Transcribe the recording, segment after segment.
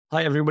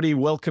Hi, everybody.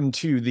 Welcome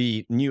to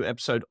the new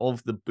episode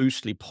of the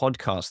Boostly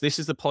podcast. This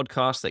is the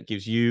podcast that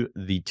gives you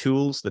the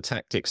tools, the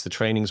tactics, the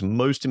trainings,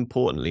 most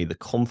importantly, the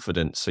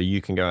confidence so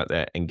you can go out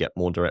there and get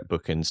more direct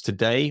bookings.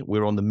 Today,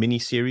 we're on the mini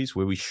series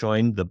where we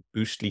shine the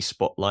Boostly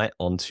spotlight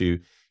onto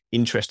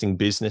interesting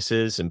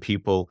businesses and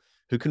people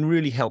who can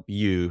really help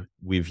you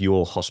with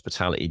your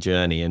hospitality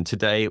journey. And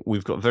today,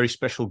 we've got a very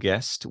special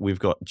guest. We've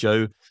got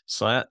Joe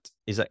Syatt.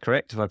 Is that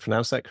correct? Have I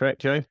pronounced that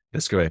correct, Joe?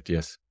 That's correct,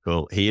 yes.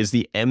 Cool. He is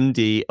the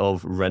MD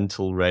of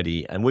Rental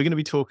Ready, and we're going to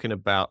be talking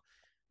about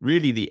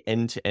really the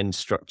end-to-end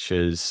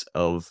structures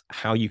of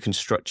how you can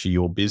structure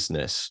your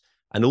business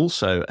and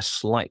also a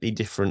slightly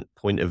different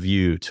point of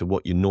view to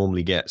what you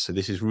normally get. So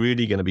this is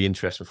really going to be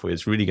interesting for you.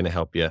 It's really going to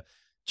help you.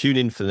 Tune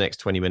in for the next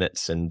 20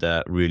 minutes and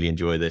really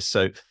enjoy this.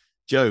 So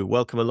Joe,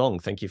 welcome along.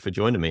 Thank you for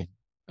joining me.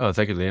 Oh,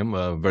 thank you,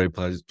 Liam. Very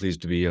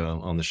pleased to be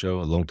on the show.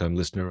 A long-time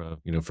listener,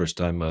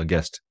 first-time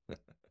guest.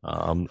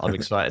 I'm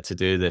excited to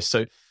do this.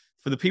 So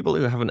for the people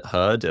who haven't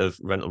heard of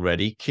Rental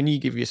Ready, can you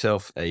give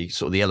yourself a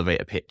sort of the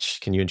elevator pitch?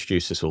 Can you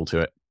introduce us all to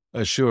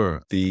it?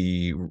 Sure.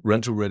 The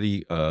Rental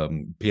Ready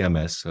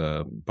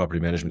PMS, property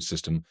management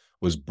system,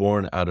 was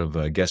born out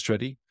of Guest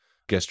Ready.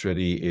 Guest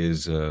Ready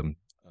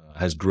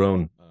has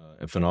grown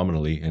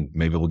phenomenally, and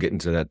maybe we'll get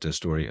into that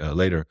story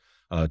later,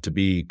 to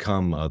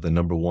become the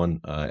number one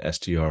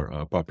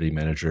STR property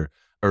manager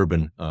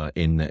urban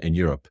in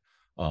Europe.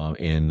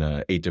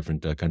 In 8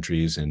 different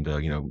countries, and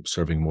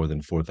serving more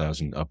than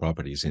 4,000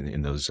 properties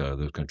in those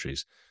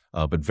countries.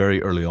 But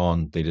very early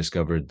on, they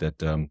discovered that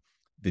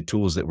the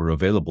tools that were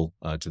available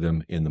to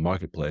them in the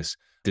marketplace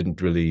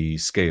didn't really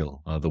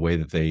scale the way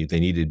that they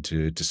needed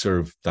to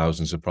serve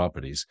thousands of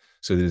properties.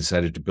 So they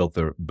decided to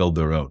build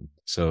their own.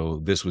 So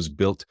this was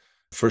built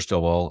first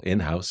of all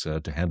in-house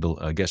to handle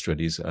Guest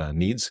Ready's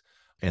needs.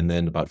 And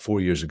then about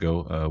 4 years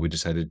ago, we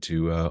decided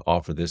to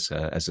offer this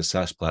as a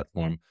SaaS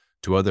platform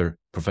to other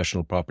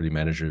professional property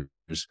managers,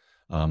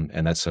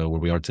 and that's where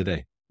we are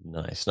today.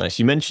 Nice, nice.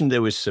 You mentioned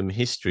there was some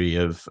history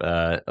of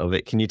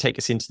it. Can you take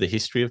us into the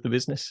history of the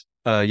business?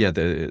 Yeah,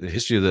 the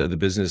history of the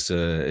business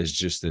is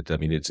just that. I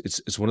mean,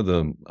 it's one of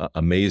the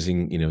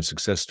amazing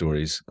success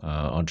stories,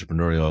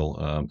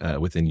 entrepreneurial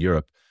within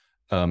Europe.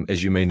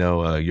 As you may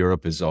know,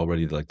 Europe is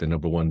already like the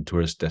number one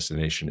tourist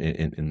destination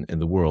in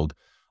the world,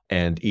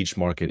 and each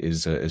market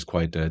is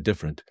quite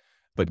different.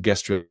 But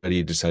Guest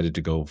Ready decided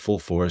to go full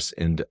force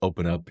and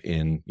open up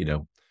in,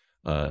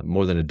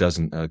 more than a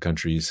dozen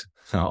countries,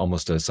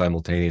 almost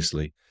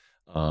simultaneously,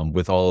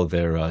 with all of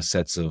their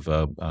sets of,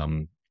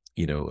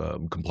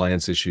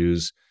 compliance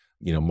issues,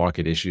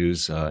 market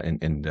issues,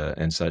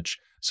 and such.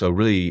 So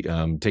really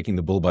taking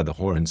the bull by the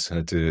horns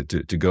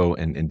to go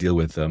and deal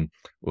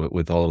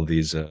with all of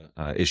these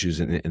issues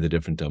in the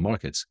different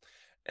markets.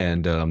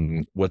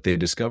 And what they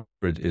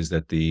discovered is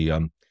that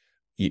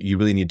you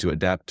really need to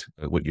adapt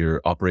what your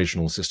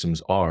operational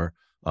systems are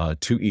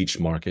to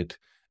each market,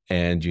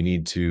 and you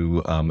need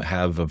to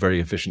have very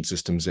efficient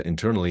systems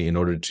internally in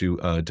order to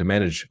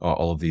manage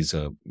all of these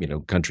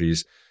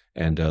countries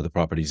and the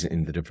properties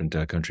in the different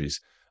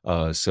countries.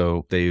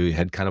 So they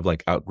had kind of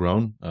like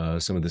outgrown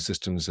some of the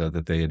systems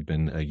that they had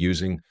been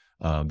using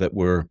that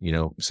were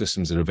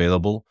systems that are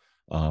available.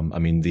 I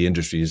mean, the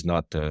industry is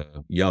not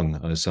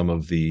young. Some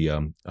of the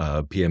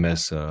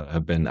PMS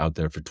have been out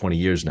there for 20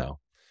 years now.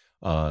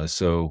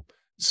 So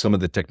some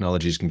of the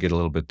technologies can get a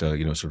little bit,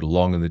 sort of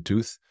long in the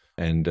tooth.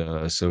 And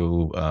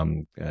so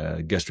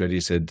Guest Ready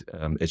said,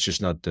 it's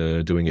just not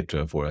doing it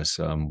for us.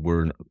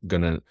 We're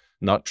going to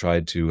not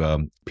try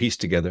to piece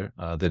together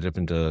the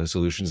different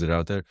solutions that are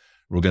out there.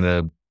 We're going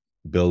to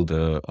build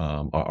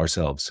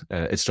ourselves.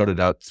 It started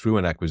out through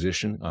an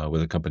acquisition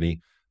with a company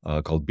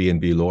called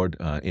B&B Lord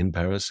in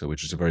Paris,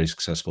 which is a very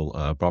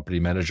successful property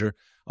manager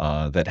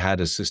that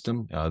had a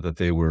system that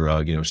they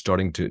were,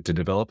 starting to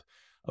develop.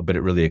 But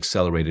it really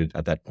accelerated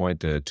at that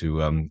point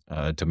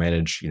to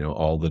manage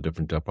all the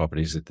different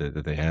properties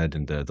that they had,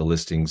 and the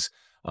listings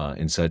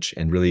and such,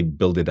 and really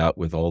build it out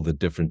with all the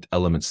different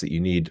elements that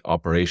you need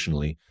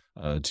operationally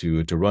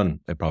to run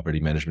a property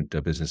management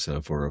business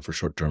for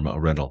short-term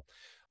rental.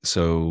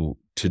 So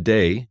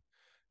today,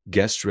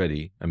 Guest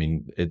Ready. I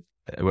mean,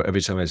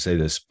 every time I say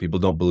this, people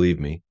don't believe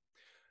me.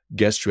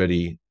 Guest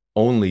Ready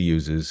only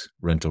uses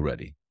Rental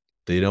Ready.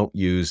 They don't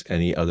use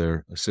any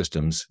other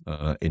systems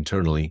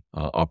internally,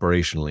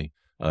 operationally,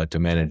 to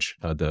manage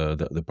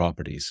the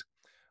properties.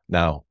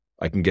 Now,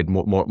 I can get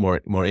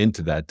more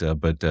into that,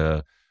 but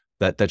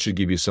that should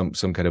give you some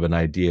kind of an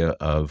idea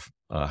of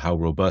how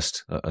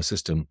robust a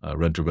system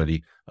Rental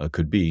Ready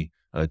could be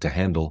to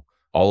handle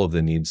all of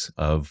the needs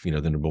of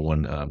the number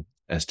one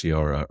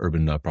STR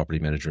urban property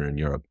manager in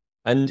Europe.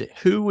 And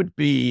who would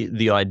be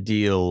the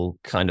ideal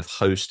kind of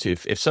host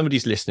if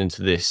somebody's listening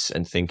to this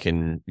and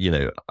thinking,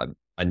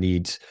 I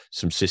need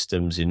some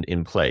systems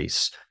in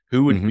place?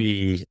 Who would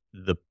be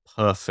the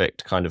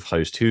perfect kind of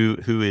host?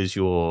 Who is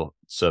your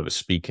service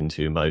speaking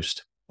to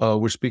most?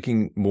 We're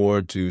speaking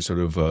more to sort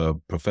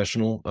of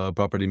professional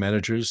property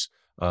managers,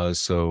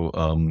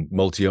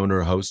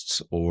 multi-owner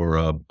hosts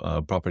or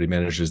property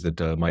managers that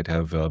might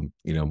have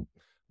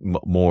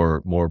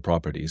more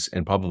properties,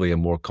 and probably a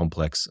more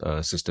complex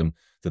system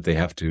that they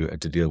have to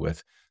deal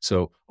with.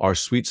 So our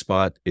sweet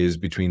spot is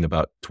between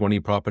about 20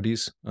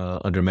 properties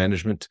under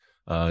management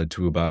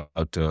to about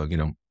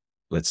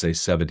let's say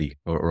 70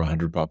 or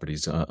 100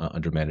 properties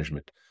under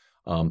management.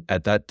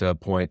 At that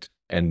point,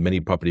 and many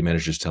property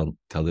managers tell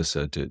this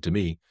to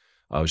me.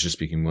 I was just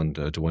speaking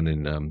to one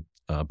in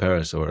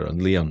Paris or in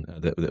Lyon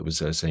that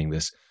was saying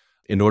this.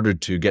 In order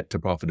to get to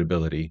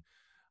profitability,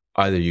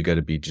 either you got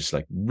to be just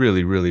like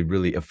really, really,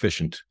 really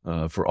efficient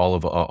for all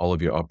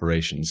of your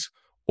operations,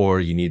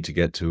 or you need to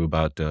get to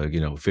about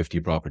 50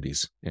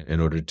 properties in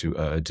order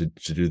to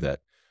do that.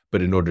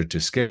 But in order to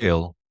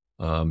scale,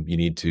 you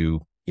need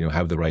to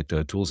have the right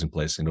tools in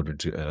place in order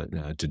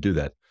to do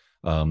that.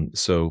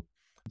 So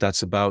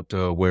that's about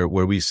where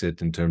we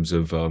sit in terms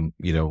of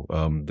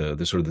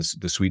the sort of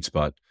the sweet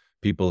spot.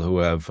 People who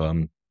have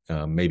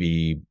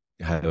maybe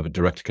have a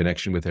direct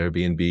connection with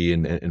Airbnb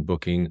and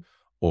booking,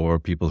 or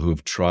people who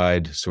have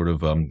tried sort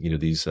of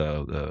these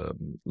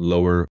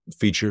lower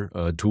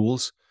feature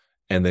tools,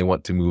 and they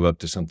want to move up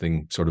to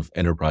something sort of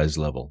enterprise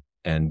level.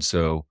 And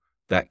so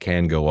that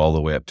can go all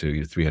the way up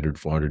to 300,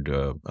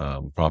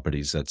 400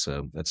 properties.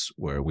 That's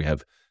where we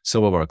have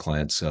some of our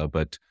clients,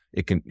 but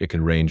it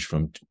can range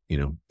from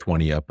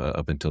 20 up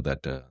until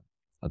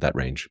that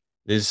range.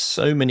 There's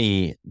so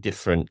many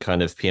different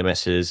kind of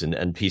PMSs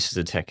and pieces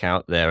of tech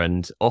out there.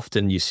 And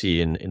often you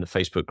see in the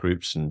Facebook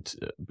groups, and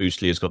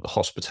Boostly has got the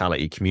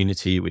hospitality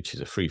community, which is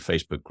a free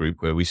Facebook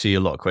group where we see a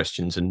lot of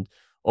questions. And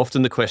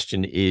often the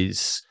question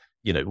is,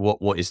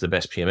 what is the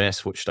best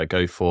PMS? What should I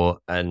go for?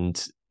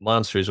 And my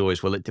answer is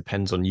always, well, it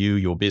depends on you,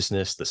 your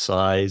business, the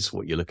size,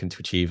 what you're looking to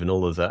achieve, and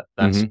all of that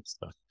sort of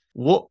stuff.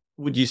 What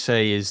would you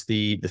say is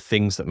the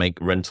things that make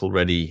Rental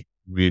Ready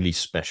really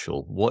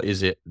special? What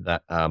is it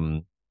that,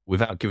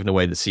 without giving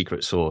away the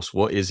secret sauce,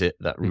 what is it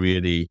that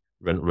really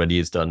Rental Ready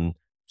has done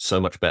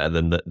so much better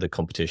than the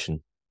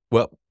competition?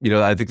 Well,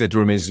 I think that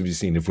remains to be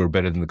seen. If we're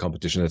better than the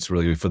competition, that's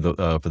really for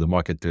the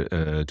market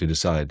to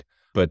decide.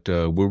 But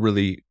we're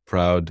really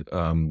proud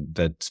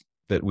that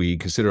we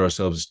consider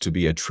ourselves to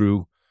be a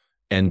true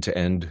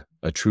end-to-end,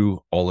 a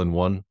true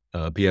all-in-one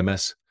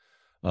PMS,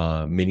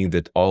 meaning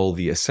that all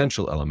the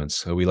essential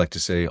elements, we like to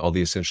say all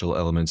the essential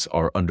elements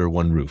are under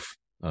one roof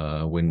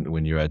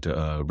when you're at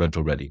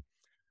Rental Ready.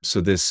 So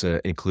this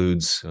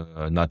includes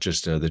not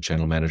just the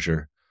channel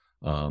manager,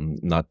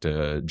 not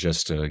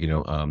just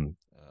a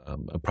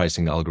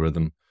pricing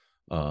algorithm,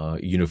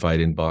 unified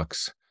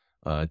inbox,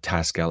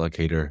 task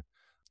allocator,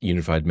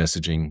 unified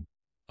messaging.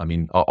 I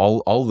mean,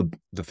 all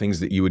the things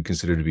that you would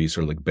consider to be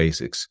sort of like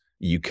basics,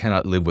 you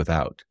cannot live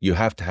without. You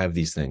have to have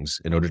these things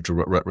in order to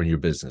run your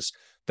business.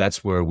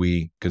 That's where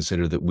we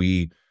consider that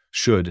we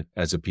should,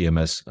 as a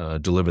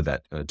PMS, deliver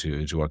that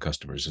to our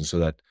customers, and so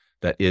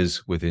that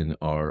is within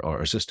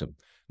our system.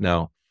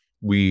 Now,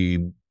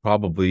 we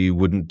probably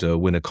wouldn't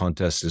win a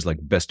contest as like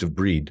best of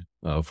breed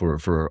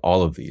for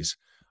all of these.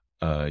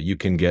 You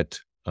can get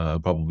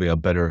probably a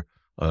better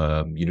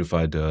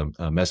unified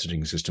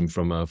messaging system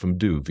from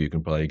Duve. You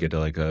can probably get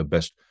like a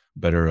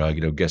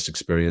better guest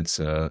experience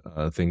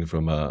thing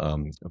from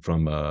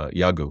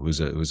Yago,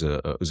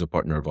 who's a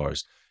partner of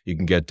ours. You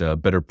can get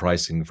better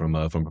pricing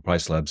from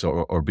Price Labs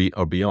or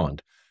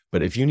beyond.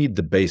 But if you need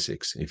the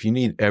basics, if you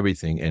need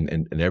everything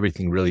and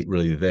everything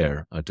really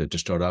there to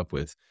start off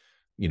with,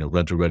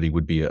 Rental Ready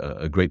would be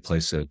a great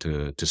place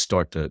to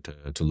start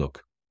to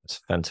look. That's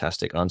a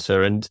fantastic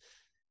answer. And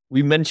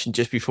we mentioned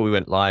just before we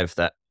went live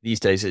that these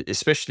days,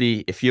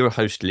 especially if you're a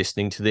host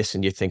listening to this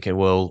and you're thinking,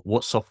 well,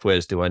 what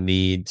softwares do I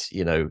need?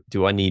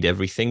 Do I need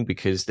everything?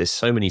 Because there's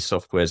so many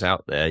softwares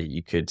out there.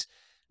 You could,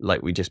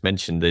 like we just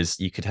mentioned,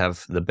 you could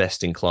have the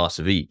best in class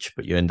of each,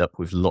 but you end up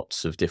with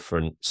lots of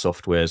different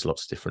softwares,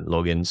 lots of different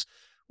logins.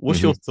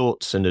 What's your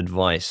thoughts and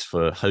advice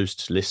for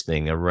hosts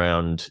listening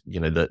around,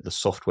 the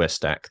software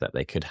stack that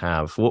they could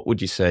have? What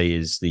would you say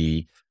is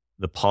the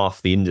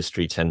path the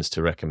industry tends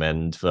to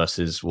recommend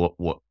versus what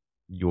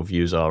your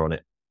views are on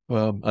it?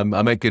 Well, I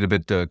might get a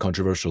bit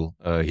controversial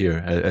here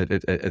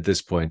at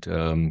this point,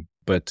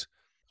 but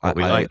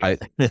I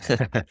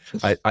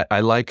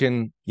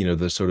liken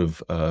the sort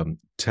of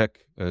tech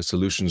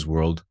solutions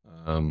world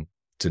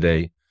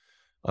today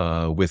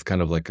with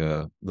kind of like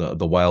the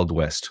Wild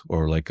West,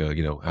 or like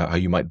how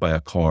you might buy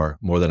a car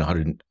more than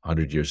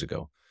 100 years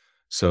ago.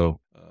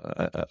 So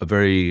a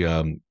very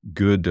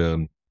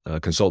good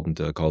consultant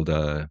called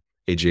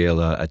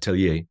AJL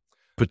Atelier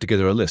put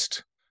together a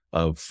list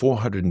of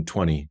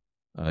 420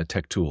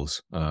 tech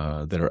tools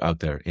that are out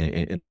there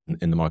in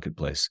the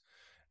marketplace.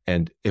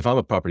 And if I'm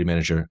a property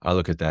manager, I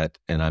look at that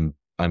and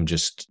I'm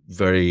just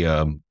very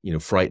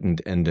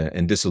frightened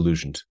and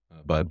disillusioned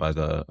by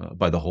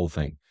the whole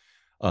thing.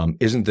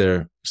 Isn't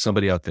there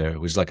somebody out there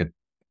who's like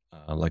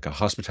a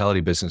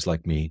hospitality business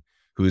like me,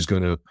 who's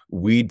going to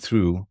weed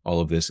through all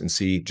of this and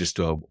see just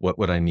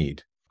what I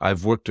need?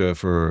 I've worked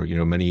for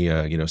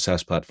many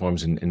SaaS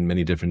platforms in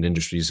many different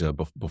industries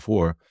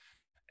before.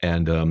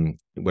 And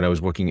when I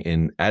was working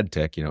in ad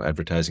tech,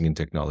 advertising and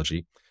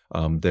technology,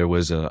 there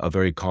was a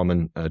very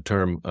common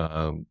term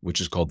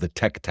which is called the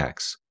tech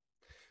tax.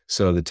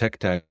 So the tech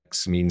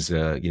tax means,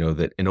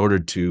 that in order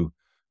to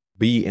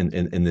be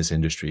in this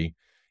industry,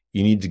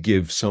 you need to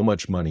give so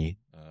much money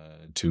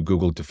to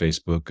Google, to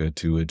Facebook,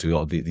 to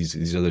all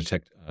these other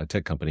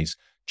tech companies,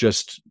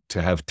 just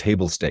to have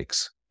table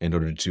stakes in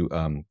order to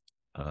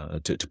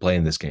play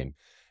in this game.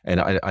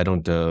 And I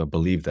don't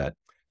believe that.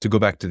 To go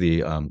back to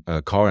the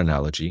car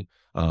analogy,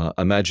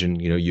 imagine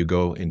you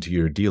go into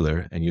your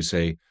dealer and you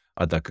say,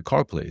 "I'd like a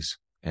car, please,"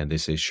 and they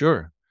say,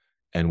 "Sure,"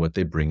 and what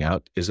they bring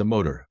out is a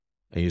motor,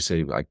 and you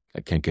say, "I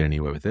can't get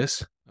anywhere with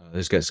this.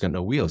 This guy's got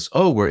no wheels."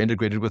 "Oh, we're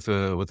integrated with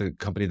a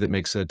company that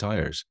makes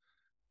tires."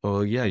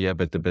 "Oh, yeah, yeah,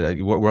 but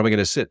where am I going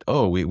to sit?"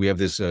 "Oh, we have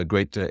this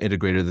great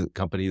integrator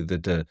company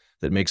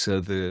that makes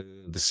the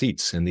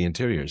seats and the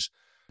interiors,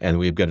 and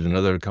we've got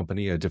another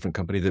company, a different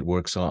company that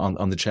works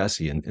on the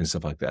chassis and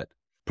stuff like that."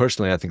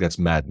 Personally, I think that's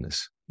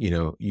madness.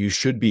 You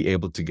should be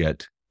able to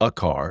get a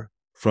car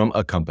from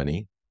a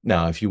company.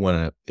 Now, if you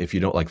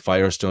don't like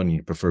Firestone and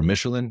you prefer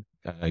Michelin,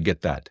 I get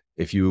that.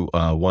 If you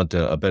want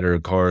a better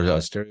car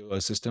stereo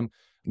system,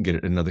 get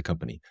it at another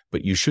company.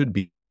 But you should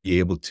be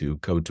able to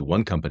go to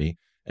one company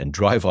and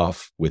drive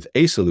off with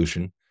a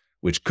solution,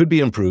 which could be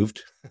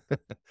improved,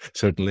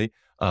 certainly,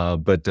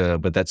 but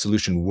that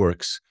solution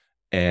works.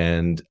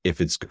 And if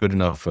it's good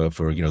enough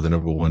for the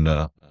number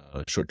one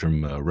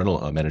short-term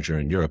rental manager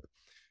in Europe,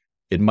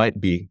 it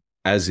might be,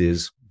 as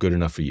is, good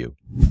enough for you.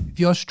 If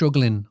you're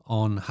struggling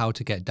on how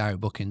to get direct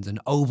bookings and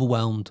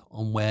overwhelmed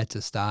on where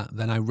to start,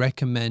 then I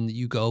recommend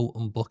you go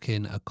and book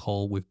in a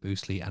call with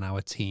Boostly and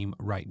our team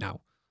right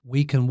now.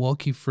 We can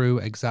walk you through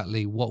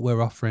exactly what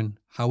we're offering,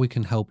 how we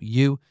can help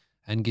you,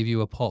 and give you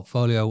a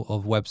portfolio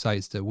of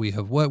websites that we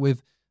have worked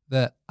with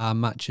that are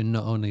matching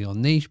not only your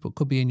niche, but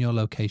could be in your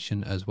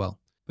location as well.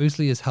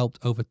 Boostly has helped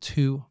over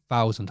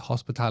 2,000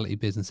 hospitality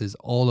businesses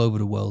all over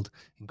the world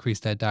increase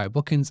their direct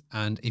bookings.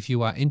 And if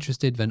you are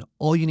interested, then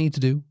all you need to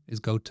do is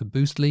go to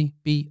Boostly,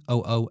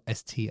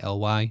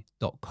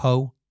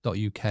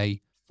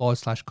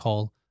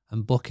 boostly.co.uk/call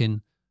and book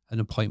in an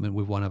appointment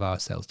with one of our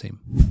sales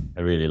team.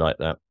 I really like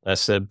that.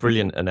 That's a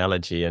brilliant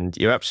analogy. And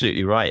you're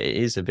absolutely right. It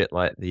is a bit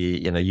like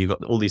you've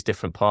got all these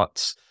different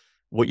parts.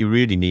 What you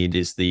really need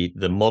is the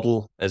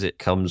model as it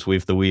comes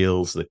with the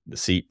wheels, the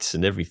seats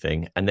and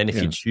everything. And then if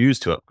you choose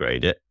to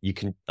upgrade it, you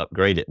can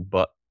upgrade it,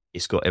 but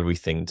it's got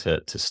everything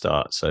to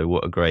start. So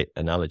what a great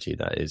analogy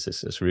that is.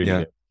 It's really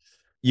good.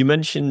 You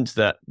mentioned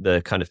that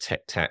the kind of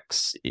tech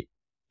tax.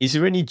 Is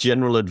there any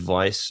general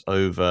advice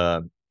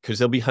over, because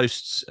there'll be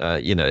hosts,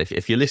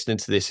 if you're listening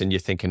to this and you're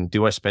thinking,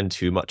 do I spend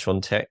too much on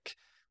tech?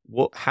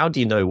 How do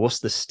you know what's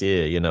the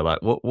steer?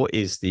 What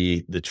is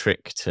the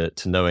trick to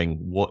knowing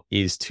what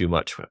is too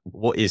much,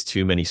 what is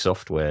too many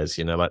softwares?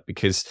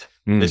 Because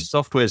there's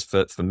softwares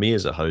for me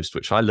as a host,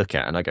 which I look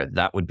at and I go,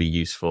 that would be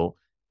useful,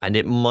 and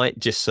it might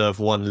just serve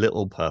one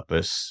little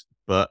purpose,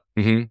 but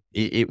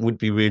it would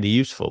be really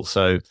useful.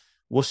 So,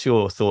 what's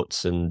your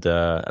thoughts and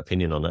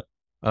opinion on it?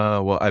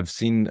 Well, I've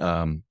seen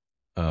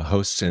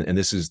hosts, and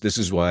this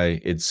is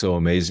why it's so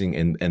amazing,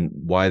 and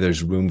why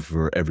there's room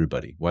for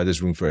everybody. Why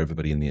there's room for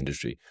everybody in the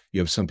industry. You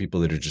have some people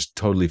that are just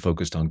totally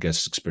focused on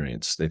guest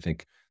experience. They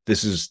think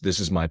this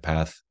is my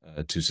path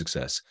to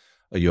success.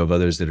 You have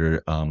others that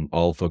are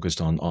all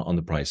focused on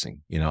the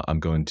pricing.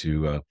 I'm going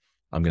to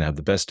have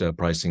the best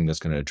pricing that's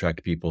going to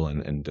attract people,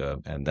 and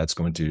that's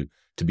going to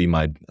be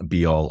my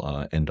be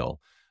all end all.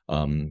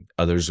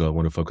 Others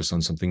want to focus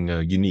on something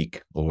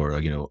unique, or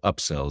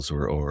upsells,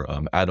 or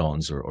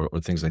add-ons, or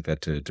things like that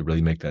to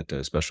really make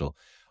that special.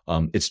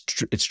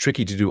 It's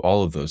tricky to do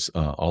all of those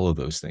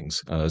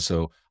things.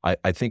 So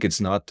I think it's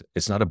not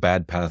a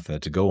bad path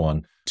to go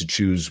on, to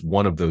choose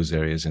one of those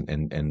areas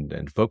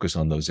and focus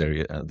on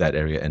that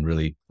area and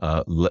really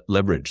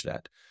leverage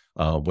that.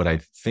 What I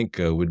think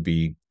would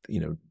be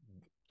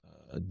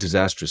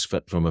disastrous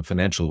from a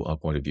financial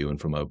point of view and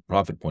from a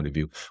profit point of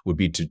view would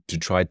be to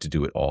try to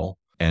do it all,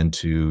 and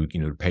to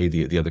pay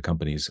the other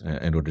companies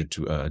in order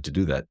to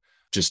do that.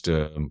 Just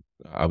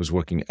I was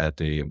working at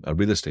a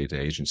real estate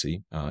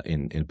agency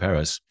in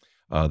Paris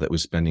that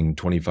was spending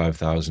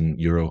 25,000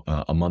 euro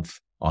a month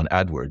on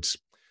AdWords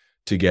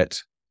to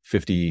get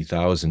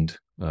 50,000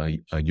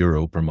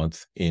 euro per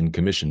month in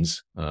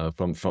commissions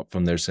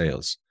from their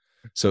sales.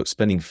 So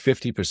spending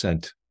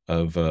 50%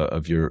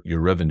 of your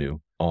revenue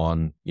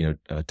on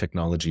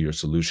technology or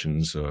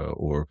solutions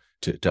or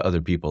to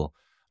other people,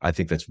 I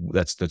think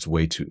that's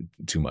way too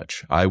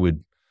much. I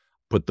would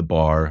put the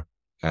bar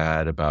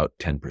at about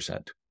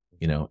 10%.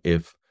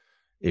 If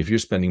you're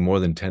spending more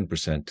than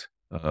 10%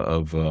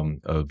 of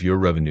your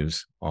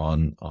revenues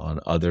on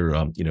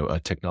other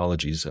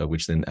technologies,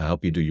 which then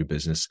help you do your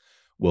business,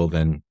 well,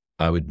 then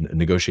I would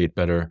negotiate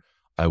better.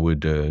 I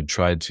would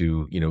try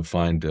to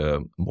find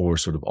more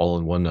sort of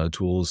all-in-one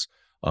tools,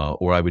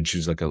 or I would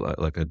choose like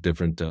a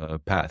different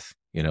path.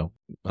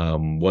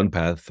 One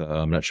path.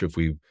 I'm not sure if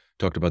we've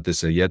talked about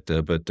this yet,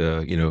 but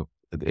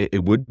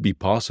it would be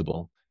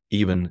possible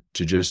even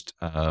to just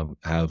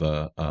have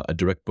a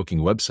direct booking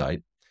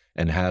website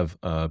and have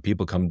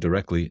people come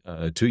directly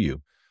to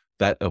you.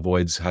 that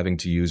avoids having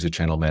to use a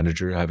channel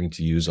manager, having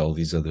to use all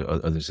these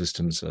other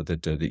systems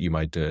that you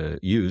might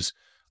use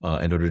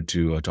in order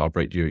to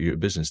operate your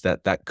business.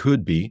 That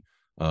could be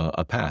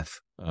a path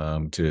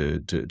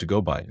to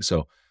go by.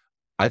 So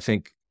I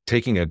think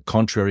taking a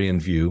contrarian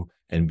view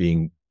and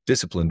being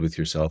disciplined with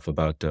yourself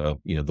about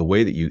the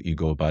way that you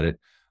go about it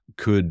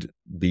could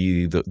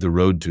be the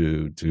road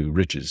to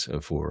riches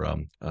for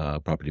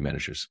property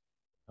managers.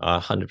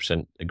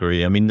 100%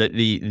 agree. I mean,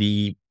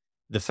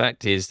 the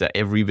fact is that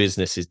every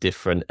business is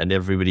different, and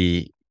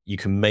you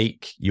can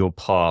make your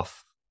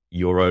path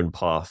your own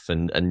path.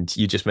 And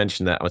you just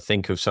mentioned that. I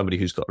think of somebody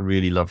who's got a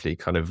really lovely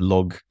kind of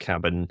log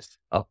cabin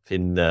up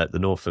in the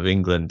north of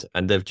England,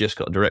 and they've just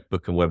got a direct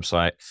booking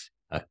website,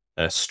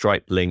 a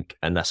Stripe link,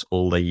 and that's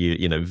all they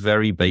use.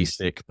 Very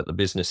basic, but the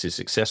business is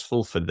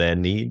successful for their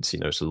needs.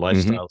 It's a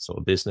lifestyle sort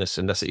of business,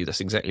 and that's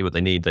exactly what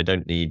they need. They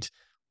don't need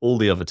all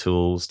the other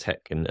tools,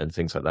 tech, and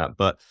things like that.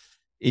 But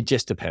it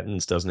just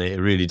depends, doesn't it?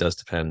 It really does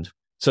depend.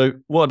 So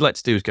what I'd like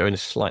to do is go in a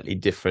slightly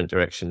different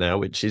direction now,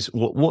 which is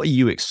what are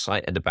you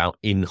excited about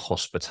in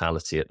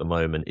hospitality at the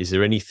moment? Is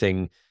there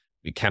anything?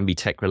 It can be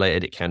tech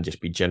related, it can just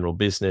be general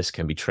business,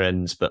 can be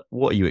trends, but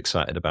what are you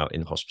excited about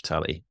in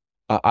hospitality?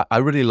 I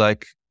really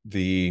like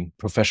the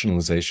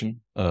professionalization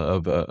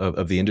of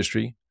the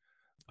industry.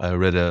 I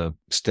read a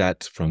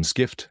stat from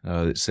Skift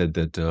that said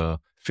that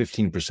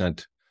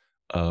 15%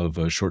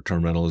 of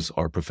short-term rentals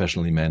are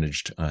professionally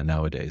managed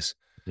nowadays.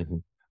 Mm-hmm.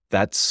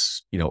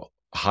 That's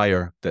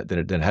higher than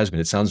it has been.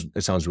 It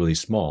sounds really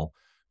small,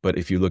 but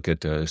if you look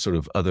at sort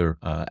of other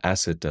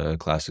asset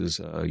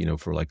classes,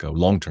 for like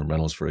long-term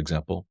rentals, for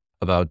example,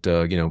 about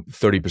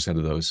 30%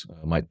 of those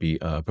might be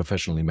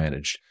professionally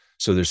managed.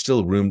 So there's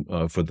still room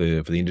for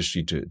the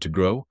industry to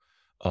grow,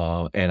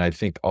 and I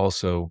think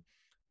also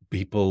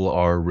people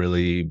are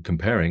really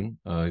comparing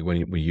when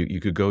you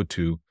could go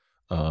to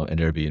an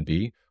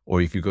Airbnb, or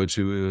you could go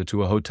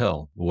to a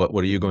hotel.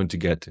 What are you going to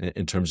get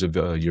in terms of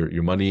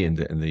your money and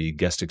the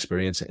guest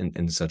experience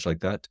and such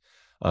like that?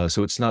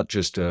 So it's not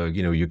just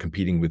you're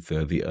competing with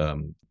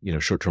the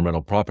short-term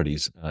rental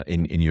properties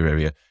in your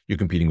area. You're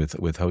competing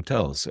with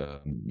hotels.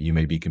 You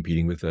may be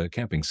competing with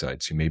camping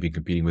sites. You may be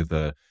competing with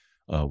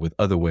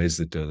other ways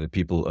that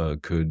people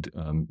could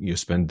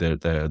spend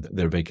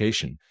their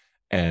vacation.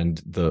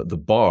 And the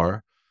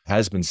bar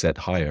has been set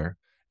higher,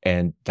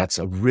 and that's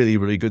a really,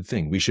 really good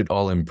thing. We should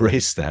all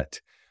embrace that,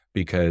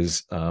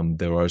 because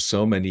there are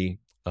so many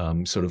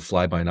sort of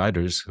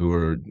fly-by-nighters who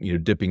are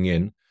dipping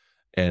in,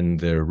 and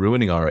they're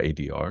ruining our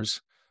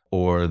ADRs,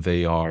 or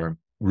they are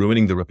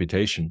ruining the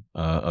reputation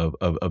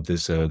of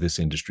this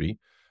industry.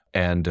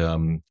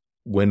 And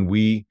when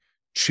we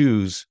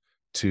choose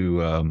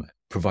to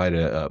provide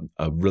a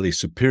really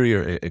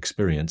superior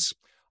experience,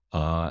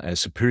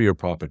 superior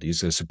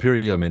properties,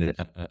 superior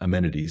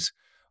amenities,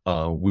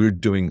 we're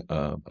doing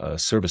a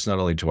service not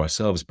only to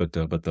ourselves but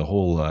the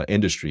whole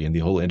industry, and the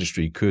whole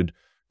industry could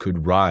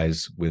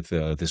rise with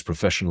this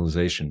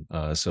professionalization.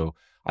 So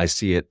I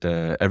see it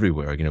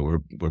everywhere.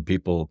 Where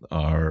people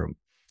are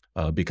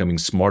becoming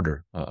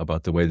smarter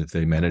about the way that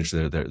they manage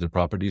their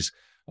properties,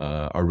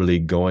 are really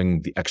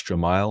going the extra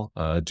mile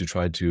to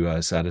try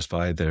to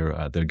satisfy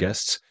their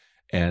guests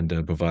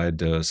and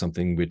provide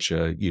something which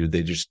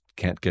they just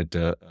can't get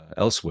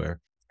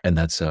elsewhere. And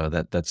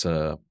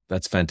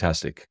that's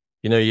fantastic.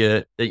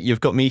 You've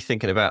got me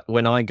thinking about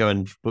when I go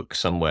and book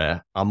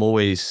somewhere, I'm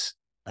always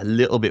a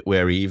little bit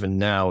wary, even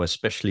now,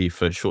 especially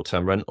for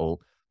short-term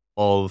rental,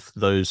 of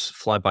those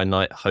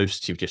fly-by-night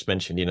hosts you've just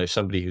mentioned.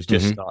 Somebody who's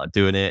just started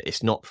doing it.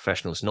 It's not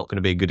professional. It's not going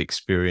to be a good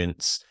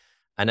experience.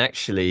 And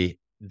actually,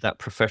 that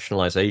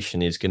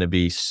professionalization is going to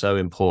be so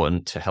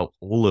important to help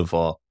all of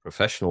our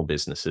professional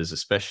businesses,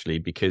 especially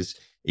because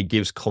it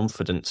gives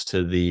confidence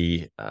to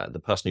the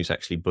person who's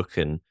actually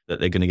booking that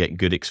they're going to get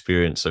good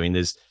experience. I mean,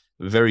 there's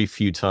very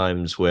few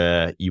times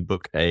where you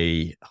book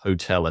a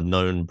hotel, a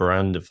known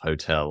brand of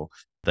hotel,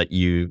 that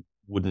you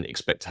wouldn't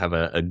expect to have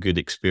a good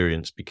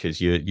experience,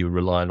 because you're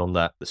relying on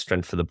the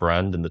strength of the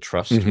brand and the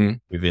trust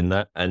within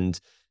that. And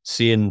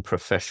seeing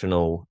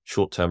professional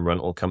short-term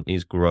rental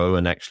companies grow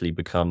and actually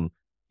become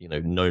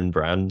known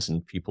brands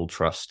and people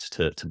trust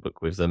to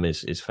book with them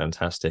is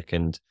fantastic.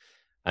 And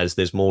as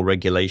there's more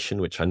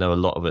regulation, which I know a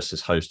lot of us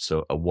as hosts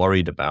are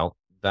worried about,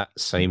 that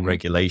same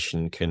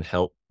regulation can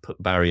help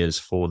put barriers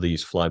for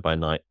these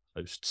fly-by-night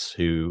hosts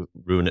who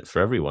ruin it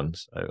for everyone.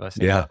 So I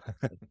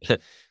think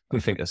I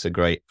think that's a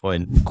great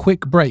point.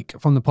 Quick break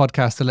from the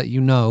podcast to let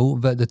you know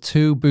that the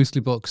two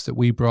Boostly books that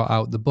we brought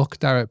out, the Book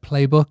Direct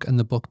Playbook and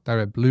the Book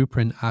Direct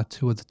Blueprint, are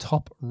two of the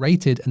top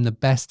rated and the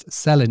best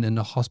selling in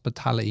the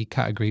hospitality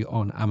category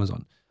on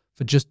Amazon.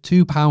 For just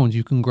 £2,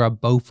 you can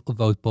grab both of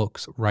those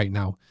books right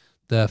now.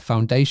 The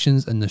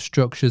foundations and the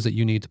structures that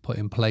you need to put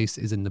in place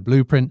is in the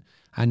Blueprint.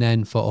 And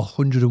then for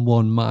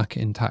 101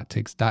 marketing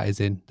tactics, that is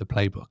in the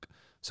Playbook.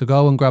 So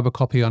go and grab a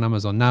copy on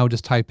Amazon now.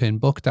 Just type in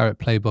Book Direct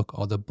Playbook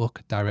or the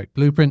Book Direct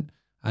Blueprint,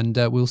 and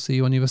we'll see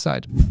you on the other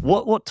side.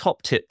 What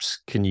top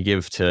tips can you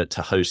give to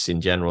hosts in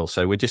general?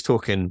 So we're just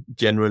talking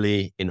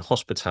generally in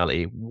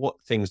hospitality.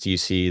 What things do you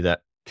see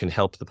that can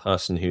help the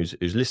person who's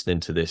listening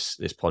to this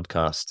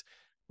podcast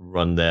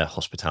run their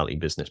hospitality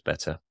business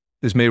better?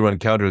 This may run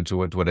counter to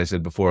what I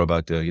said before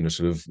about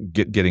sort of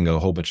getting a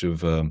whole bunch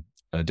of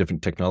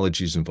different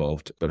technologies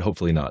involved, but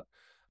hopefully not,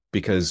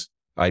 because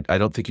I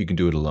don't think you can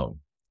do it alone.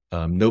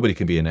 Nobody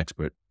can be an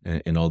expert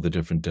in all the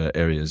different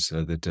areas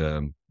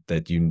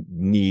that you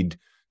need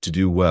to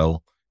do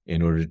well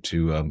in order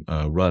to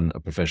run a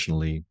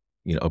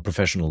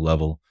professional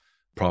level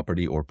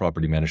property or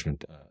property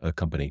management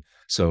company.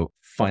 So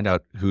find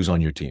out who's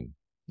on your team.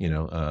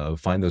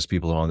 Find those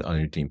people on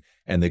your team,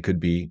 and they could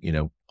be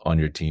on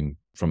your team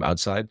from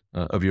outside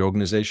of your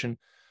organization,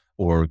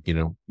 or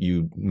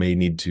you may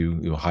need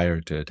to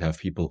hire to have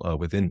people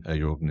within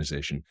your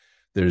organization.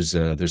 There's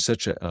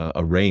such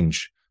a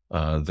range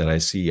that I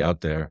see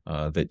out there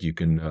that you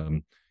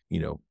can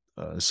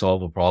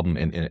solve a problem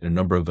in a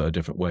number of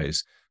different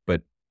ways.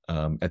 But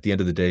at the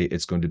end of the day,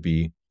 it's going to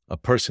be a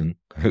person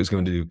who's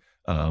going to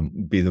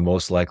be the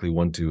most likely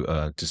one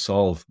to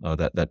solve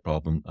that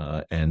problem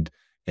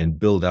and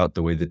build out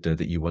the way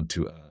that you want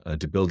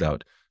to build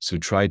out. So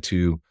try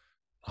to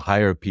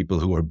hire people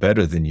who are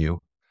better than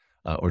you,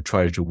 or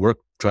try to work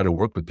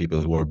with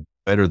people who are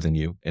better than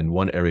you in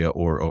one area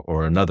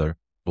or another.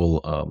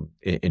 Will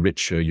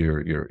enrich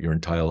your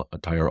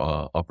entire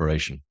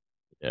operation.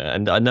 Yeah,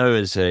 and I know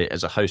as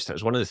a host, that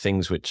was one of the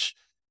things which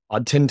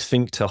I'd tend to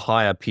think to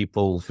hire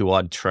people who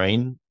I'd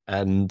train.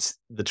 And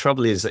the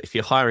trouble is that if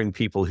you're hiring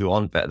people who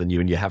aren't better than you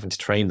and you're having to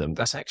train them,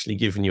 that's actually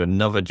giving you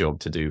another job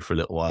to do for a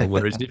little while.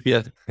 Whereas if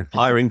you're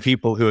hiring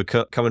people who are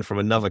coming from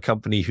another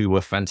company who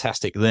were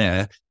fantastic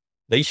there,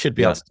 they should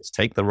be able to just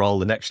take the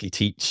role and actually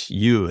teach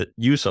you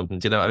something.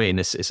 Do you know what I mean?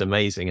 It's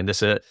amazing. And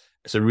it's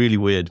a really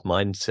weird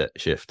mindset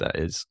shift, that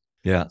is.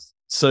 Yeah.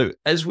 So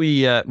as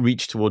we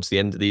reach towards the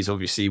end of these,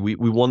 obviously we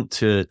want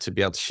to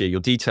be able to share your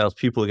details.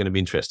 People are going to be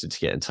interested to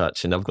get in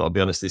touch. And I've got to be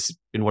honest, this has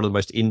been one of the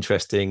most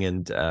interesting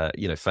and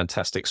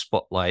fantastic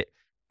spotlight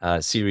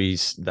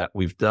series that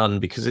we've done,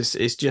 because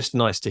it's just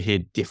nice to hear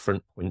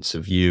different points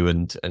of view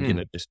and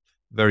just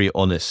very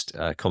honest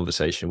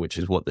conversation, which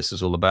is what this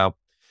is all about.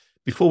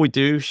 Before we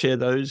do share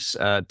those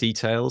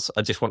details,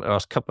 I just want to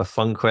ask a couple of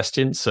fun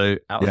questions. So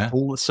out of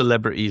all the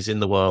celebrities in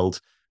the world,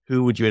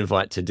 who would you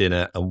invite to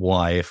dinner and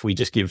why? If we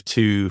just give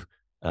two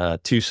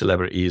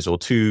celebrities, or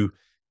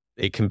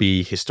it can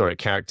be historic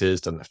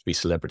characters, doesn't have to be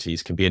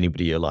celebrities, can be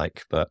anybody you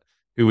like, but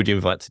who would you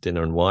invite to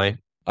dinner and why?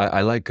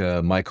 I like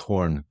Mike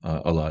Horn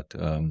a lot.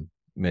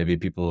 Maybe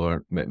people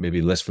are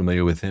maybe less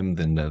familiar with him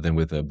than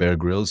with Bear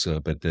Grylls,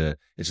 but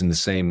it's in the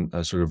same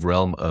sort of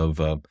realm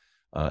of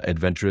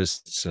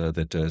adventurists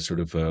that sort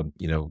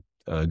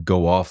of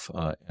go off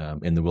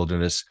in the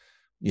wilderness,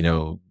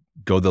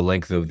 go the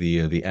length of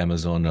the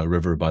Amazon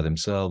River by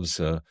themselves,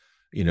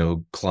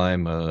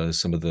 climb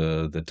some of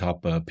the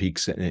top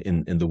peaks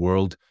in the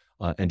world,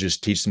 and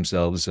just teach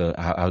themselves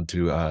how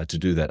to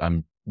do that.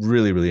 I'm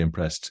really, really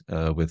impressed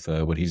with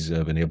what he's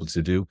been able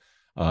to do,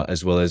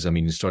 as well as,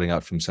 starting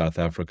out from South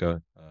Africa,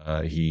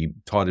 he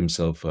taught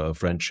himself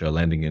French,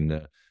 landing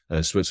in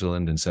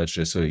Switzerland and such.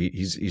 So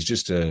he's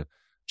just a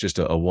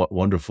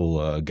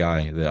wonderful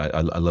guy. That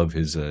I love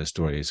his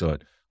story. So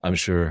I'm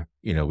sure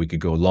we could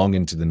go long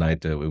into the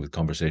night with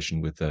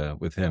conversation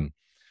with him.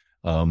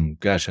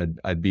 Gosh,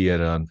 I'd be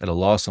at a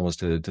loss almost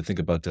to think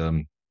about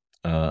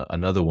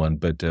another one,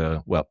 but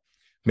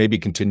maybe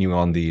continue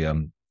on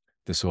the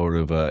sort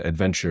of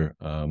adventure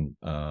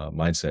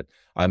mindset.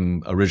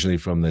 I'm originally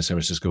from the San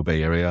Francisco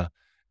Bay Area,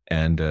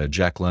 and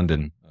Jack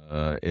London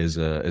is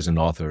an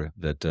author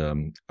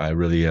that I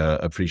really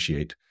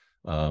appreciate.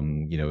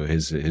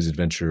 His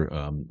adventure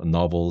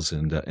novels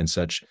and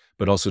such,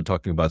 but also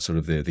talking about sort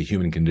of the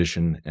human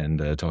condition, and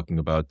talking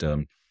about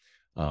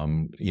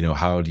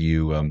how do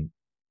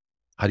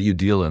you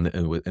deal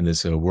in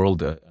this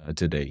world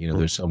today?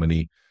 There's so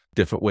many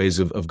different ways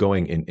of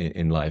going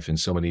in life, and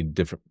so many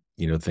different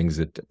things,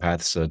 that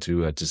paths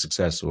to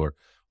success or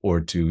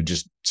to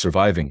just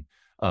surviving.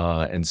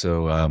 And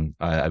so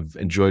I've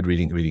enjoyed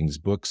reading his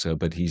books,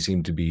 but he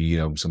seemed to be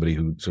somebody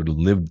who sort of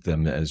lived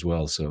them as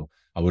well. So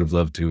I would have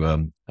loved to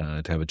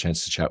have a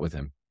chance to chat with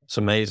him. It's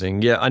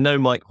amazing. Yeah, I know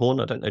Mike Horn.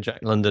 I don't know Jack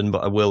London,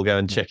 but I will go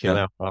and check him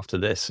out after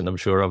this, and I'm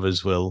sure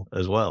others will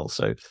as well.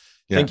 So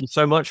thank you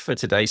so much for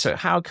today. So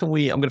how can I'm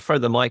going to throw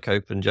the mic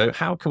open, Joe.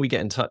 How can we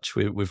get in touch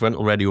with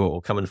Rental Ready,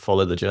 or come and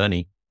follow the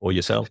journey, or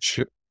yourself?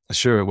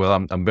 Sure. Well,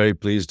 I'm very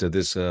pleased that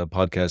this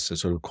podcast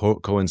sort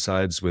of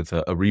coincides with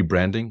a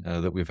rebranding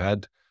that we've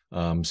had,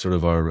 sort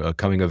of our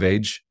coming of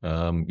age,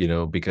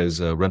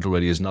 because Rental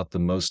Ready is not the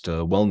most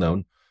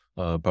well-known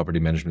property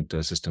management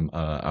system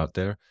out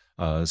there.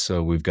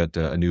 So we've got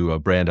a new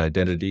brand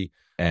identity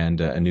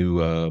and a new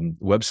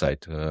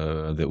website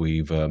that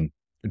we've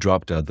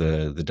dropped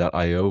the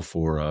 .io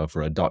for a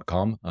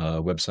 .com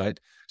website.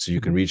 So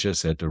you can reach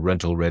us at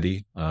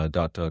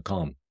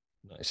rentalready.com.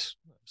 Nice.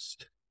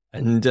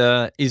 And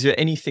is there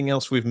anything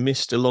else we've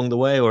missed along the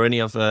way, or any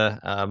other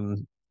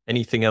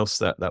anything else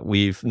that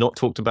we've not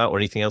talked about, or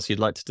anything else you'd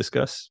like to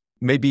discuss?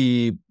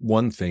 Maybe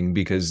one thing,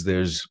 because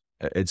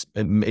it's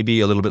maybe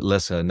a little bit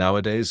less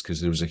nowadays,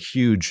 because there was a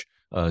huge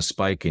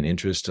spike in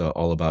interest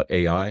all about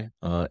AI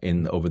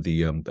in over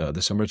the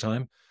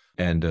summertime,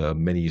 and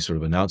many sort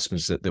of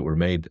announcements that were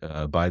made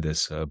by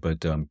this.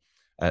 But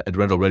at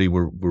Rent Already,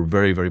 we're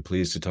very, very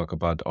pleased to talk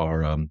about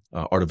our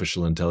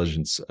artificial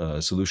intelligence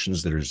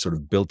solutions that are sort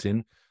of built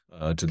in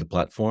to the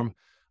platform.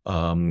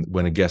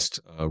 When a guest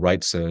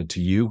writes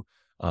to you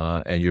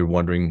and you're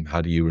wondering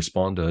how do you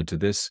respond to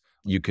this,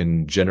 you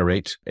can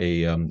generate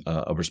a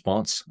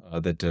response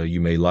that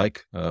you may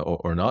like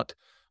or not,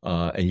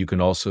 and you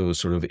can also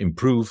sort of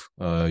improve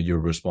your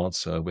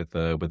response with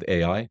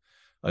AI.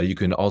 You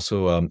can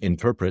also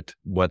interpret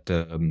what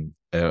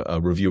a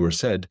reviewer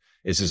said.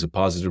 Is this a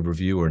positive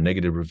review or a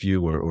negative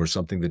review or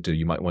something that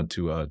you might want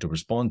to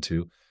respond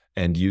to,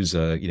 and use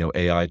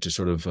AI to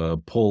sort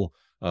of pull.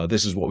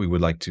 This is what we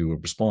would like to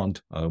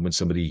respond when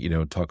somebody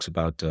talks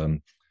about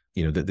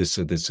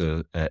this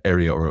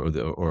area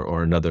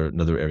or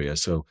another area.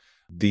 So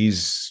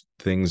these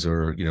things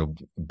are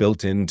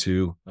built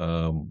into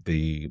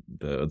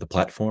the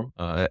platform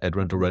at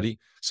Rent Already,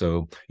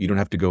 so you don't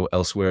have to go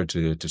elsewhere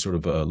to sort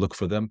of look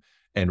for them.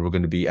 And we're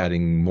going to be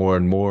adding more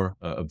and more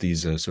of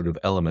these sort of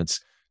elements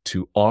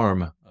to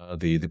arm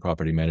the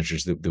property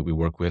managers that we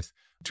work with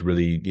to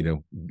really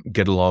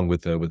get along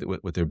with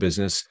their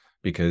business.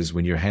 Because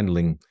when you're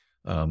handling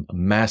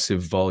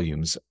massive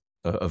volumes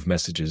of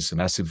messages,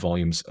 massive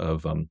volumes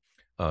of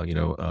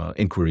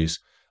inquiries,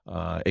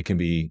 it can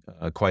be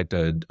quite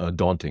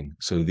daunting.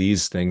 So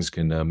these things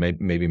can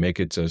maybe make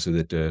it so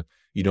that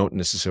you don't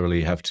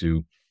necessarily have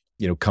to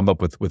come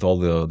up with all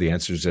the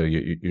answers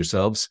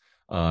yourselves.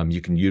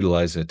 You can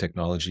utilize the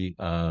technology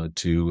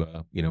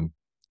to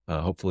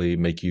hopefully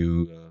make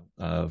you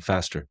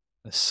faster.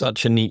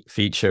 Such a neat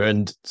feature,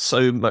 and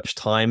so much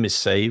time is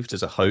saved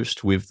as a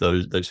host with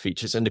those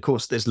features. And of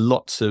course, there's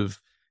lots of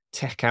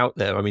tech out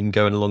there. I mean,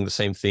 going along the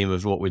same theme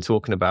of what we're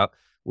talking about,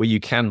 where you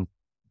can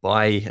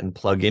buy and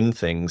plug in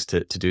things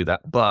to do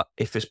that. But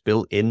if it's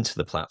built into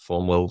the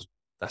platform, well,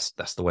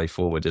 that's the way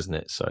forward, isn't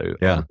it? So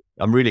yeah,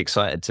 I'm really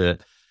excited to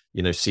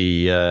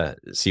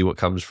see what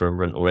comes from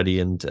Rent Already,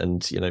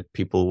 and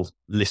people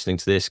listening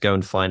to this, go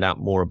and find out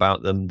more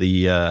about them.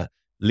 The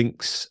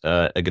links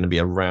are going to be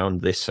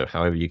around this. So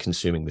however you're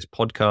consuming this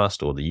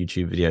podcast or the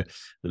YouTube video,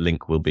 the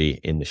link will be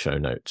in the show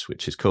notes,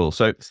 which is cool.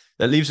 So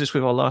that leaves us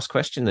with our last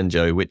question then,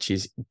 Joe, which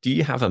is, do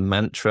you have a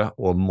mantra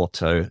or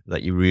motto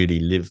that you really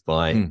live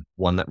by,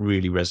 one that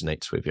really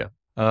resonates with you?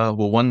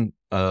 Well, one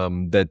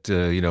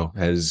that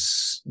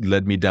has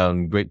led me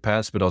down great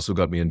paths, but also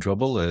got me in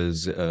trouble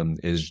is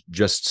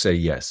just say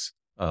yes.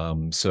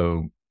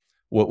 So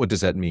what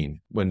does that mean?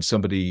 When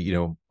somebody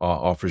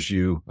offers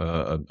you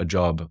a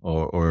job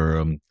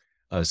or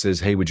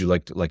says, "Hey, would you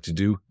like to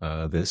do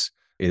this?"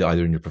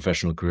 Either in your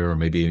professional career or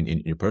maybe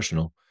in your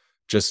personal,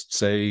 just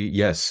say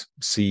yes.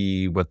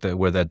 See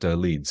where that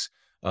leads.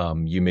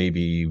 You may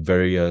be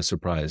very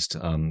surprised.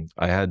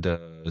 I had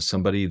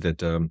somebody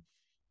that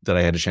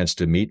I had a chance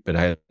to meet, but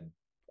I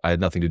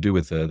had nothing to do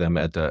with them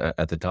at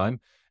the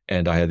time,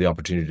 and I had the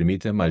opportunity to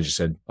meet them. I just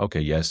said,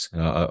 "Okay, yes,"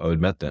 I would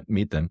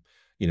meet them.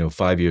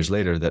 5 years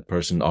later, that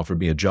person offered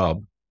me a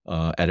job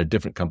at a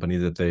different company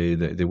that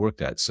they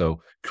worked at.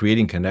 So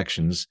creating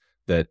connections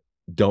that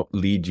don't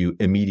lead you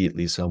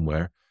immediately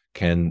somewhere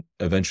can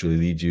eventually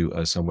lead you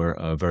somewhere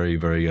very,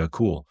 very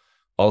cool.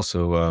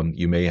 Also,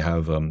 you may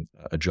have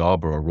a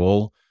job or a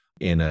role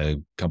in a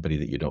company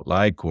that you don't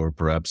like, or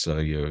perhaps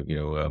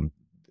you're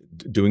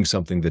doing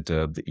something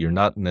that you're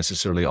not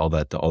necessarily all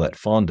that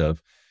fond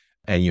of,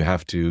 and you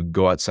have to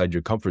go outside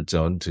your comfort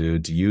zone to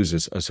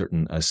use a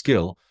certain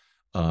skill.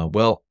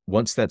 Well,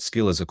 once that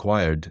skill is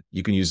acquired,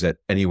 you can use that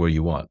anywhere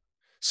you want.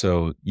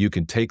 So you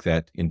can take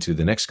that into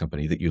the next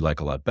company that you like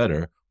a lot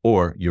better,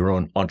 or your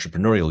own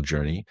entrepreneurial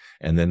journey,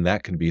 and then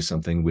that can be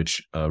something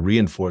which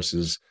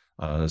reinforces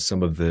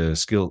some of the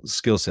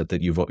skill set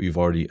that you've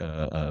already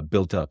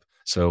built up.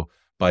 So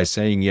by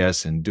saying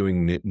yes and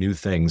doing new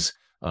things,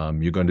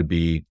 you're going to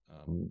be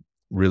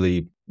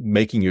really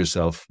making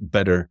yourself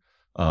better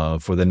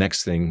for the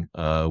next thing,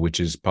 which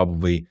is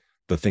probably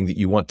the thing that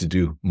you want to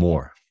do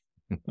more.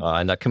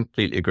 And I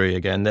completely agree.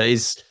 Again,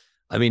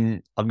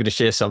 I'm going to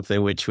share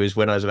something, which was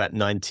when I was about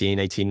 18,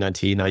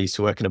 19, I used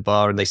to work in a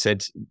bar, and they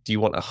said, "Do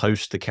you want to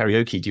host the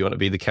karaoke? Do you want to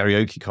be the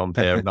karaoke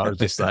compere?" And I was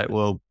just like,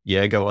 well,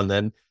 yeah, go on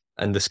then.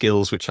 And the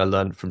skills which I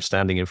learned from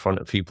standing in front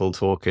of people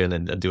talking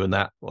and doing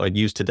that, I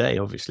use today,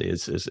 obviously,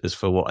 as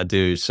for what I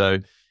do. So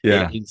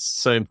yeah, it's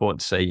so important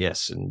to say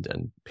yes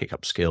and pick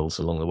up skills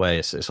along the way.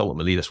 It's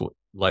ultimately, that's what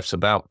life's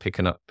about,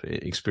 picking up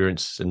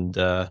experience and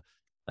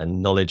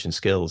knowledge and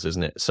skills,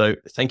 isn't it? So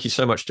thank you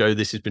so much, Joe.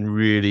 This has been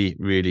really,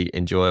 really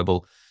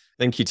enjoyable.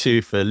 Thank you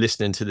too for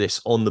listening to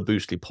this on the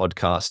Boostly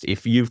podcast.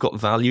 If you've got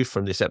value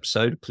from this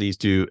episode, please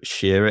do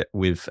share it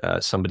with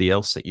somebody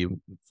else that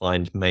you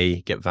find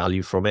may get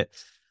value from it.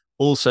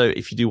 Also,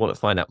 if you do want to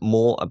find out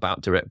more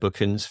about direct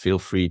bookings, feel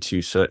free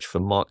to search for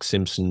Mark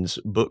Simpson's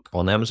book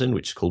on Amazon,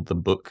 which is called The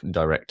Book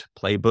Direct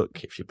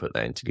Playbook. If you put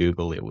that into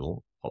Google, it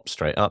will pop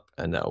straight up,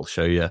 and that'll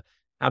show you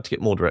how to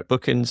get more direct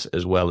bookings,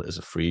 as well as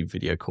a free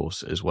video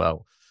course as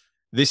well.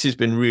 This has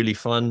been really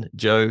fun.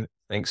 Joe,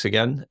 Thanks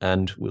again.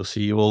 And we'll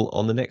see you all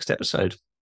on the next episode.